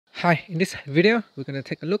Hi, in this video, we're going to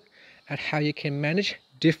take a look at how you can manage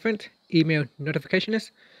different email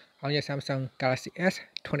notifications on your Samsung Galaxy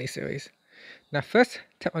S20 series. Now first,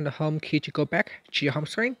 tap on the home key to go back to your home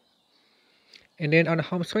screen. And then on the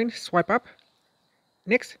home screen, swipe up.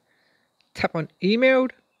 Next, tap on email.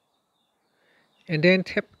 And then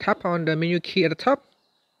tap on the menu key at the top.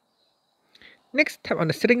 Next, tap on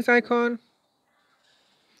the settings icon.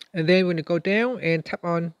 And then when you go down and tap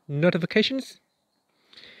on notifications.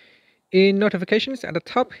 In notifications at the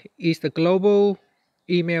top is the global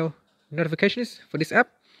email notifications for this app.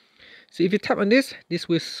 So if you tap on this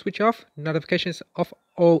will switch off notifications of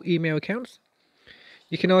all email accounts.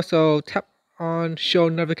 You can also tap on show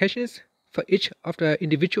notifications for each of the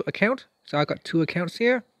individual account. So I got two accounts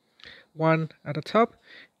here, one at the top,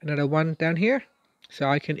 another one down here. So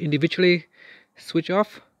I can individually switch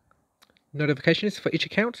off notifications for each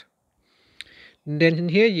account. And then in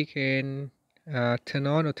here you can turn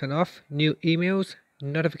on or turn off new emails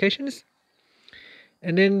notifications.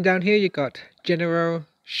 And then down here you got general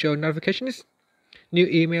show notifications, new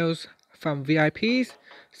emails from VIPs.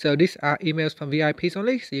 So these are emails from VIPs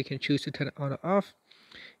only, so you can choose to turn it on or off.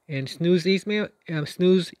 And snooze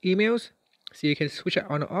emails, so you can switch it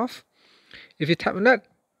on or off. If you tap on that,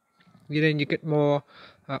 then you get more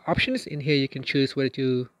options. In here you can choose whether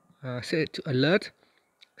to set it to alert,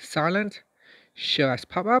 silent, show as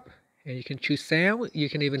pop-up, and you can choose sound. You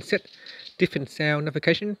can even set different sound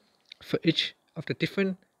notification for each of the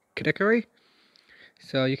different category.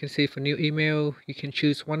 So you can see for new email you can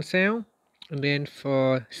choose one sound, and then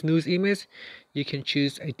for snooze emails you can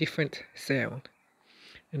choose a different sound.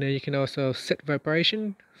 And then you can also set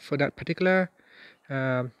vibration for that particular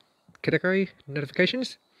category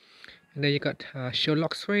notifications. And then you got show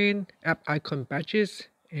lock screen, app icon badges,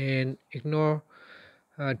 and ignore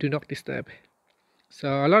do not disturb.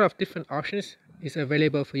 So a lot of different options is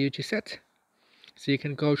available for you to set. So you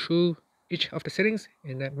can go through each of the settings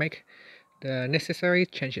and then make the necessary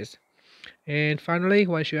changes. And finally,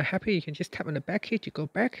 once you're happy, you can just tap on the back key to go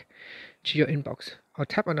back to your inbox, or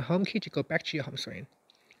tap on the home key to go back to your home screen.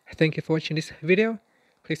 Thank you for watching this video.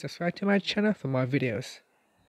 Please subscribe to my channel for more videos.